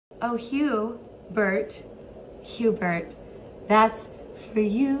Oh, Hugh, Hubert, that's for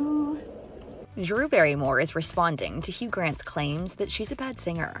you. Drew Barrymore is responding to Hugh Grant's claims that she's a bad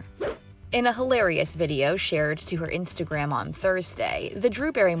singer. In a hilarious video shared to her Instagram on Thursday, the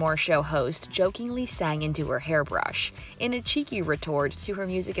Drew Barrymore show host jokingly sang into her hairbrush in a cheeky retort to her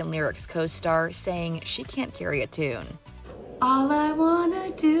music and lyrics co-star, saying she can't carry a tune. All I wanna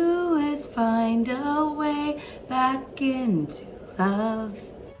do is find a way back into love.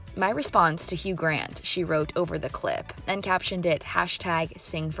 My response to Hugh Grant, she wrote over the clip and captioned it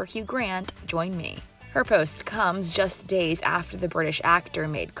 #SingForHughGrant, join me. Her post comes just days after the British actor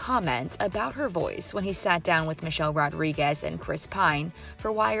made comments about her voice when he sat down with Michelle Rodriguez and Chris Pine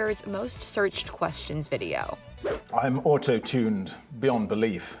for Wired's Most Searched Questions video. I'm auto-tuned beyond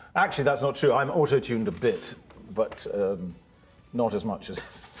belief. Actually, that's not true. I'm auto-tuned a bit, but not as much as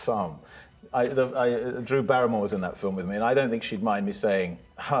some. Drew Barrymore was in that film with me, and I don't think she'd mind me saying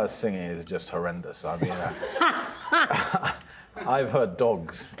her singing is just horrendous. I mean, I've heard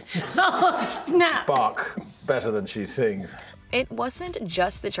dogs bark better than she sings. It wasn't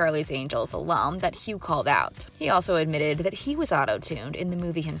just the Charlie's Angels alum that Hugh called out. He also admitted that he was auto-tuned in the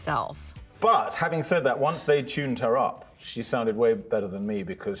movie himself. But having said that, once they tuned her up, she sounded way better than me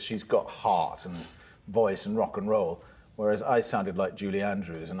because she's got heart and voice and rock and roll. Whereas I sounded like Julie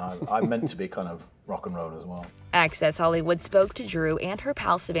Andrews, and I'm meant to be kind of rock and roll as well. Access Hollywood spoke to Drew and her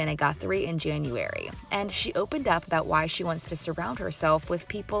pal Savannah Guthrie in January, and she opened up about why she wants to surround herself with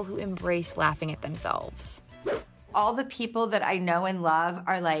people who embrace laughing at themselves. All the people that I know and love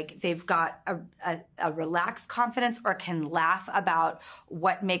are like, they've got a relaxed confidence or can laugh about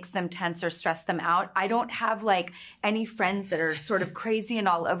what makes them tense or stress them out. I don't have like any friends that are sort of crazy and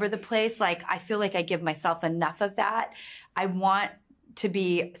all over the place. Like, I feel like I give myself enough of that. I want to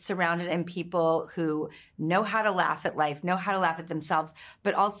be surrounded in people who know how to laugh at life, know how to laugh at themselves,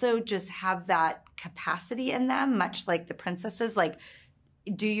 but also just have that capacity in them, much like the princesses. Like,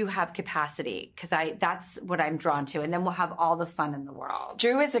 do you have capacity? Because that's what I'm drawn to. And then we'll have all the fun in the world.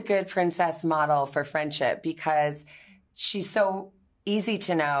 Drew is a good princess model for friendship because she's so easy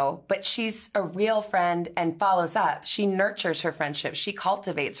to know, but she's a real friend and follows up. She nurtures her friendships. She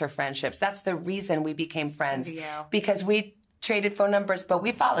cultivates her friendships. That's the reason we became friends. Because we traded phone numbers, but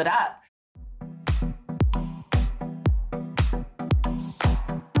we followed up.